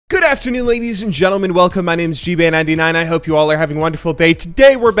afternoon, ladies and gentlemen. Welcome. My name is GBay99. I hope you all are having a wonderful day.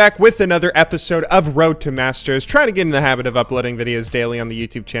 Today, we're back with another episode of Road to Masters, trying to get in the habit of uploading videos daily on the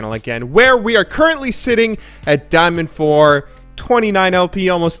YouTube channel again, where we are currently sitting at Diamond 4, 29 LP,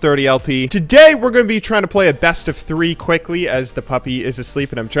 almost 30 LP. Today, we're going to be trying to play a best of 3 quickly as the puppy is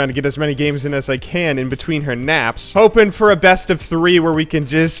asleep, and I'm trying to get as many games in as I can in between her naps. Hoping for a best of 3 where we can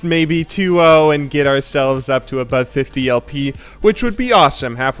just maybe 2-0 and get ourselves up to above 50 LP, which would be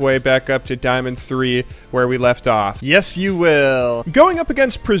awesome. Halfway back up to Diamond 3 where we left off. Yes, you will. Going up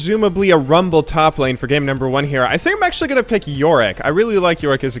against presumably a Rumble top lane for game number 1 here, I think I'm actually going to pick YORICK. I really like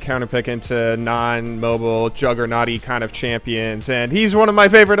YORICK as a counter pick into non-mobile, juggernaut-y kind of champions, and he's one of my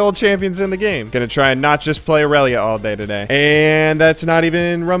favorite old champions in the game. Gonna try and not just play Aurelia all day today. And that's not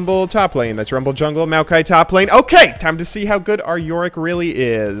even Rumble top lane. That's Rumble jungle, Maokai top lane. Okay, time to see how good our YORICK really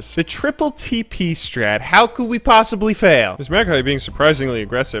is. The triple TP strat. How could we possibly fail? This Maokai being surprisingly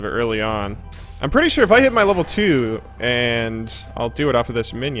aggressive early on. I'm pretty sure if I hit my level 2, and I'll do it off of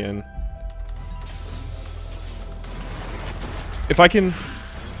this minion. If I can...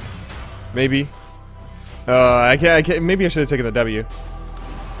 Maybe... I can't, maybe I should have taken the W.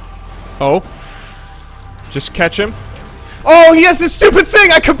 Oh. Just catch him. Oh, he has this stupid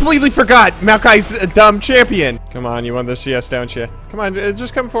thing! I completely forgot! Maokai's a dumb champion. Come on, you won the CS, don't you? Come on,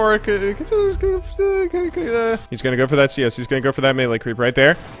 just come forward. He's gonna go for that CS. He's gonna go for that melee creep right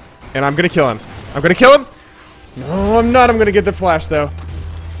there. And I'm gonna kill him. I'm gonna kill him! No, I'm not. I'm gonna get the flash, though.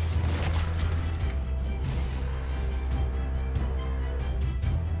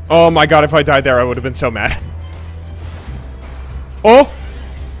 Oh my god, if I died there, I would have been so mad. Oh!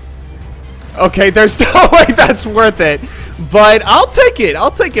 Okay, there's no way that's worth it. But I'll take it.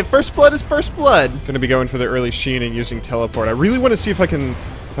 I'll take it. First blood is first blood. Gonna be going for the early Sheen and using teleport. I really want to see if I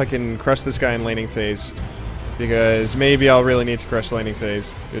can crush this guy in laning phase. Because maybe I'll really need to crush laning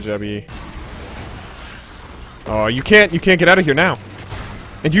phase. Good job, E. Oh, you can't get out of here now.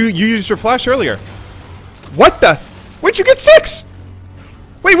 And you used your flash earlier. What the? Where'd you get 6?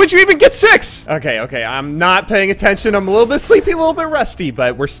 Wait, would you even get 6? Okay, I'm not paying attention. I'm a little bit sleepy, a little bit rusty,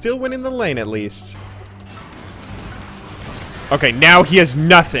 but we're still winning the lane at least. Okay, now he has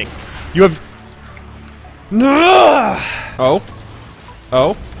nothing. You have... Oh.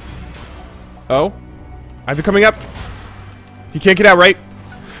 Oh. Oh. I have it coming up. He can't get out, right?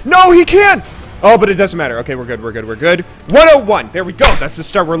 No, he can! Oh, but it doesn't matter. Okay, we're good, we're good, we're good. 101! There we go! That's the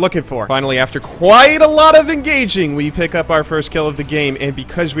start we're looking for. Finally, after quite a lot of engaging, we pick up our first kill of the game, and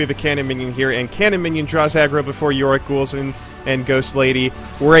because we have a cannon minion here, and cannon minion draws aggro before YORICK, Ghouls, and Ghost Lady,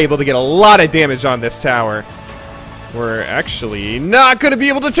 we're able to get a lot of damage on this tower. We're actually not gonna be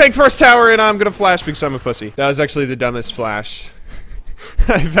able to take first tower, and I'm gonna flash because I'm a pussy. That was actually the dumbest flash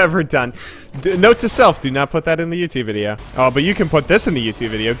I've ever done. Note to self, do not put that in the YouTube video. Oh, but you can put this in the YouTube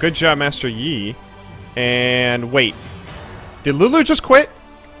video. Good job, Master Yi. And wait. Did Lulu just quit?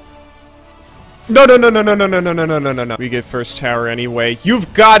 No. We get first tower anyway.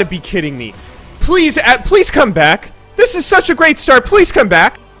 You've got to be kidding me. Please, please come back. This is such a great start. Please come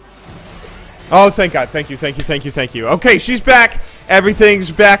back. Oh, thank God. Thank you. Okay, she's back.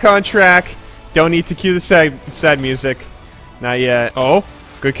 Everything's back on track. Don't need to cue the sad music. Not yet. Oh,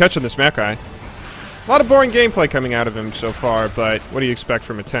 good catch on this Maokai. A lot of boring gameplay coming out of him so far, but what do you expect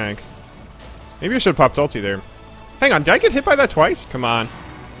from a tank? Maybe I should have popped ulti there. Hang on, did I get hit by that twice? Come on.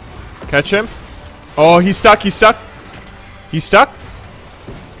 Catch him. Oh, he's stuck. He's stuck.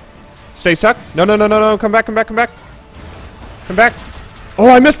 Stay stuck. No. Come back. Come back. Oh,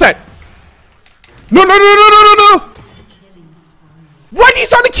 I missed that. No. What?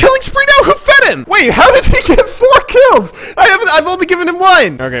 He's on a killing spree now? Who fed him? Wait, how did he get 4 kills? I've only given him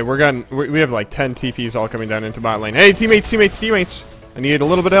 1. Okay, we're gone. We have like 10 TPs all coming down into bot lane. Hey, teammates. I need a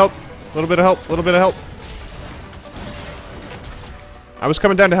little bit of help. I was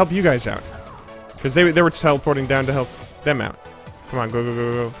coming down to help you guys out. Because they were teleporting down to help them out. Come on,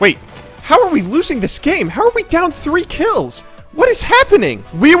 go. Wait, how are we losing this game? How are we down 3 kills? What is happening?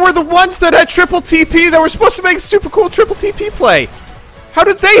 We were the ones that had triple TP that were supposed to make a super cool triple TP play. How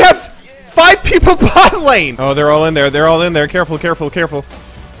did they have 5 people bot lane? Oh, they're all in there. Careful.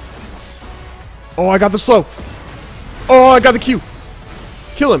 Oh, I got the slow. Oh, I got the Q.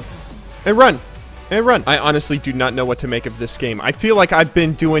 Kill him. And run. I honestly do not know what to make of this game. I feel like I've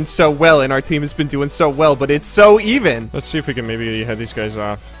been doing so well, and our team has been doing so well, but it's so even. Let's see if we can maybe head these guys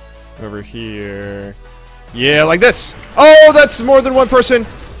off over here. Yeah, like this. Oh, that's more than one person.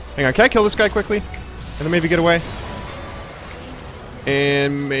 Hang on, can I kill this guy quickly? And then maybe get away?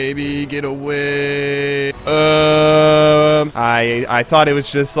 And maybe get away. I thought it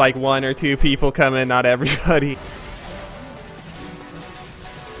was just like 1 or 2 people coming, not everybody.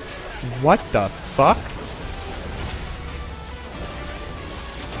 What the fuck?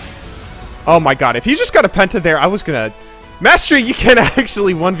 Oh my god, if he just got a penta there, I was gonna... Master, you can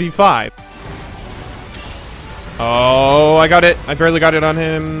actually 1v5. Oh, I got it. I barely got it on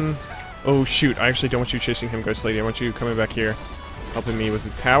him. Oh, shoot. I actually don't want you chasing him, Ghost Lady. I want you coming back here. Helping me with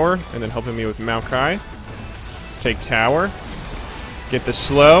the tower, and then helping me with Maokai. Take tower. Get the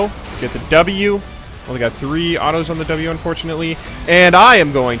slow. Get the W. Only got 3 autos on the W, unfortunately. And I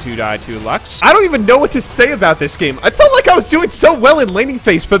am going to die to Lux. I don't even know what to say about this game. I felt like I was doing so well in laning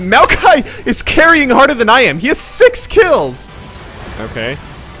phase, but Maokai is carrying harder than I am. He has 6 kills. Okay.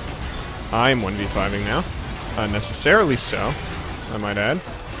 I'm 1v5ing now. Unnecessarily so, I might add.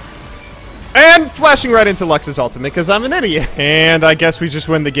 And flashing right into Lux's ultimate because I'm an idiot. And I guess we just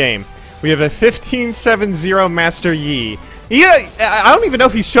win the game. We have a 15-7-0 Master Yi. I don't even know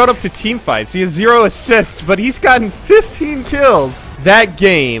if he showed up to team fights. He has 0 assists, but he's gotten 15 kills. That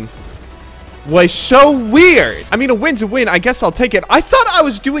game was so weird. I mean, a win's a win. I guess I'll take it. I thought I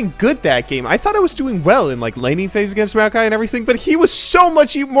was doing good that game. I thought I was doing well in, like, laning phase against Maokai and everything, but he was so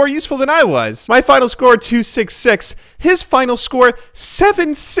much more useful than I was. My final score, 2-6-6. His final score,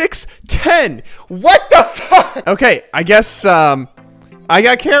 7-6-10. What the fuck? Okay, I guess, I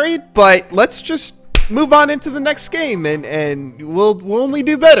got carried, but let's just move on into the next game, and we'll only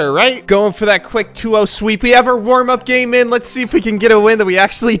do better, right? Going for that quick 2-0 sweep. We have our warm-up game in. Let's see if we can get a win that we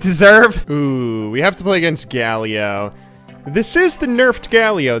actually deserve. Ooh, we have to play against Galio. This is the nerfed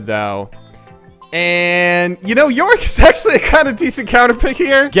Galio, though. And, you know, Yorick is actually a kind of decent counter pick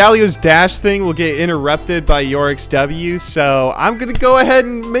here. Galio's dash thing will get interrupted by Yorick's W, so I'm gonna go ahead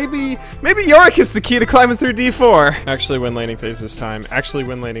and maybe Yorick is the key to climbing through D4. Actually win laning phase this time. Actually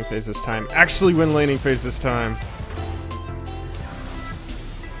win laning phase this time. Actually win laning phase this time.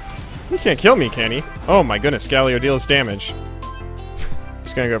 He can't kill me, can he? Oh my goodness, Galio deals damage.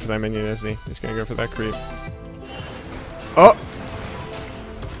 He's gonna go for that minion, isn't he? He's gonna go for that creep. Oh!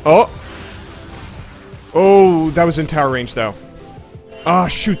 Oh! Oh, that was in tower range, though. Ah, oh,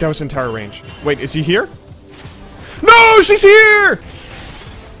 shoot, that was in tower range. Wait, is he here? No, she's here!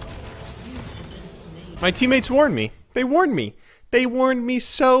 My teammates warned me. They warned me. They warned me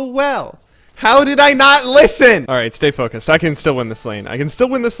so well. How did I not listen? All right, stay focused. I can still win this lane. I can still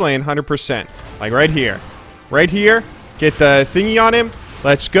win this lane 100%. Like right here. Right here. Get the thingy on him.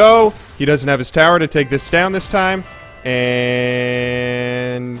 Let's go. He doesn't have his tower to take this down this time.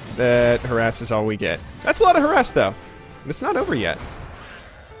 And that harass is all we get. That's a lot of harass, though. It's not over yet.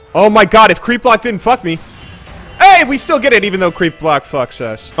 Oh my god, if creep block didn't fuck me. Hey, we still get it even though creep block fucks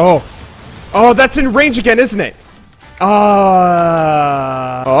us. Oh. Oh, that's in range again, isn't it?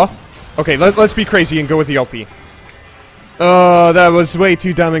 Oh. Okay, let's be crazy and go with the ulti. Oh, that was way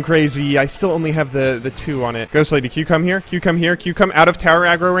too dumb and crazy. I still only have the 2 on it. Ghost Lady, Q come here. Q come here. Q come out of tower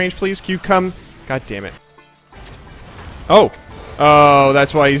aggro range, please. Q come. God damn it. Oh. Oh,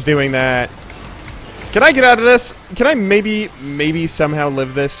 that's why he's doing that. Can I get out of this? Can I maybe somehow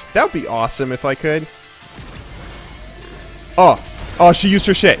live this? That would be awesome if I could. Oh. Oh, she used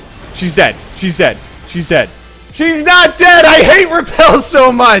her shit. She's dead. She's dead. She's dead. She's not dead! I hate repel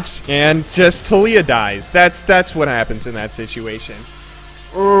so much! And just Talia dies. That's what happens in that situation.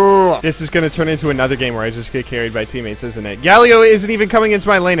 Ugh. This is gonna turn into another game where I just get carried by teammates, isn't it? Galio isn't even coming into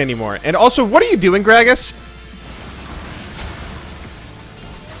my lane anymore. And also, what are you doing, Gragas?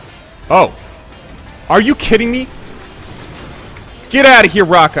 Oh. Are you kidding me? Get out of here,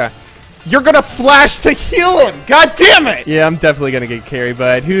 Raka. You're gonna flash to heal him! God damn it! Yeah, I'm definitely gonna get carried,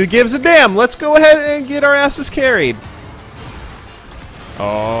 but who gives a damn? Let's go ahead and get our asses carried.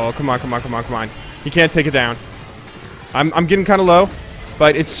 Oh, come on, come on, come on, come on. He can't take it down. I'm getting kind of low,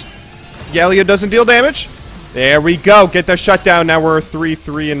 but it's... Galio doesn't deal damage. There we go. Get the shutdown. Now we're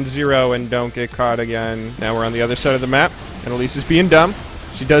 3-3-0 and don't get caught again. Now we're on the other side of the map, and Elise is being dumb.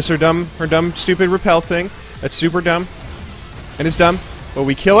 She does her dumb, stupid repel thing. That's super dumb. And it's dumb. But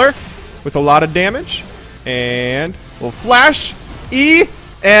we kill her with a lot of damage. And we'll flash E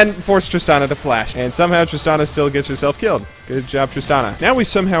and force Tristana to flash. And somehow Tristana still gets herself killed. Good job, Tristana. Now we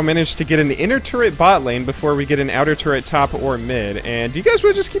somehow managed to get an inner turret bot lane before we get an outer turret top or mid. And do you guys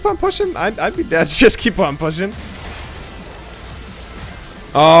want to just keep on pushing? I'd be down to just keep on pushing.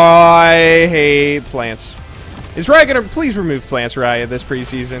 Oh, I hate plants. Is Raya gonna please remove plants, Raya, this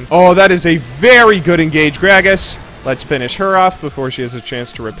preseason? Oh, that is a very good engage, Gragas. Let's finish her off before she has a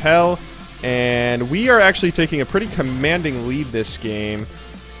chance to repel. And we are actually taking a pretty commanding lead this game.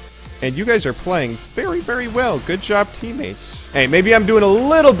 And you guys are playing very, very well. Good job, teammates. Hey, maybe I'm doing a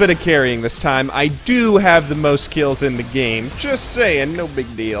little bit of carrying this time. I do have the most kills in the game. Just saying, no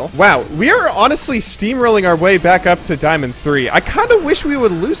big deal. Wow, we are honestly steamrolling our way back up to Diamond 3. I kind of wish we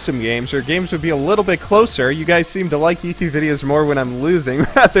would lose some games, or games would be a little bit closer. You guys seem to like YouTube videos more when I'm losing,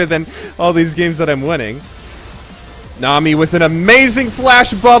 rather than all these games that I'm winning. Nami with an amazing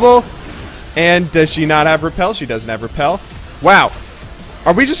flash bubble. And does she not have repel? She doesn't have repel. Wow.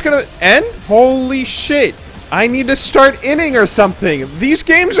 Are we just gonna end? Holy shit. I need to start inning or something. These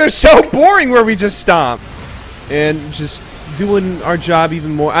games are so boring where we just stomp. And just doing our job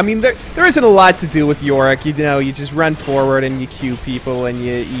even more. I mean, there isn't a lot to do with YORICK. You know, you just run forward and you Q people and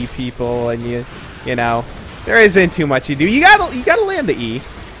you E people and you know. There isn't too much you do. You gotta land the E.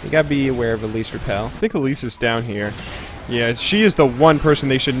 You gotta be aware of Elise repel. I think Elise is down here. Yeah, she is the one person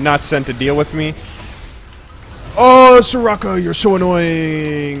they should not send to deal with me. Oh, Soraka, you're so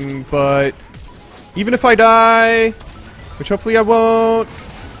annoying. But even if I die, which hopefully I won't,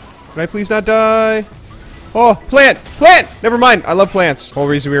 can I please not die? Oh, plant! Plant! Never mind. I love plants. The whole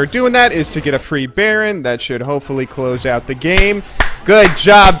reason we were doing that is to get a free Baron. That should hopefully close out the game. Good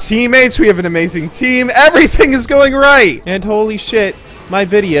job, teammates. We have an amazing team. Everything is going right. And holy shit, my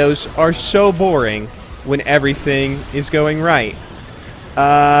videos are so boring when everything is going right.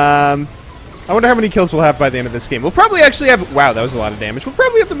 I wonder how many kills we'll have by the end of this game. We'll probably actually have... Wow, that was a lot of damage. We'll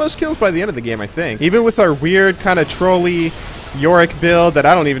probably have the most kills by the end of the game, I think. Even with our weird kind of trolly YORICK build that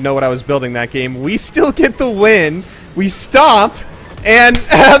I don't even know what I was building that game, we still get the win. We stomp and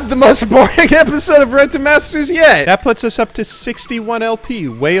have the most boring episode of Road to Masters yet. That puts us up to 61 LP,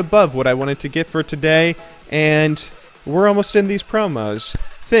 way above what I wanted to get for today. And we're almost in these promos.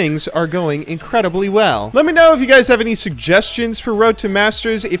 Things are going incredibly well. Let me know if you guys have any suggestions for Road to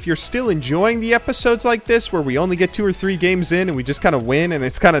Masters, if you're still enjoying the episodes like this where we only get 2 or 3 games in and we just kind of win and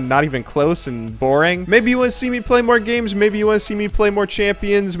it's kind of not even close and boring. Maybe you want to see me play more games, maybe you want to see me play more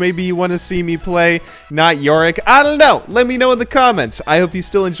champions, maybe you want to see me play not YORICK. I don't know. Let me know in the comments. I hope you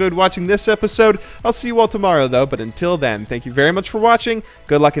still enjoyed watching this episode. I'll see you all tomorrow though, but until then, thank you very much for watching,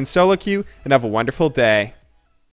 good luck in solo queue, and have a wonderful day.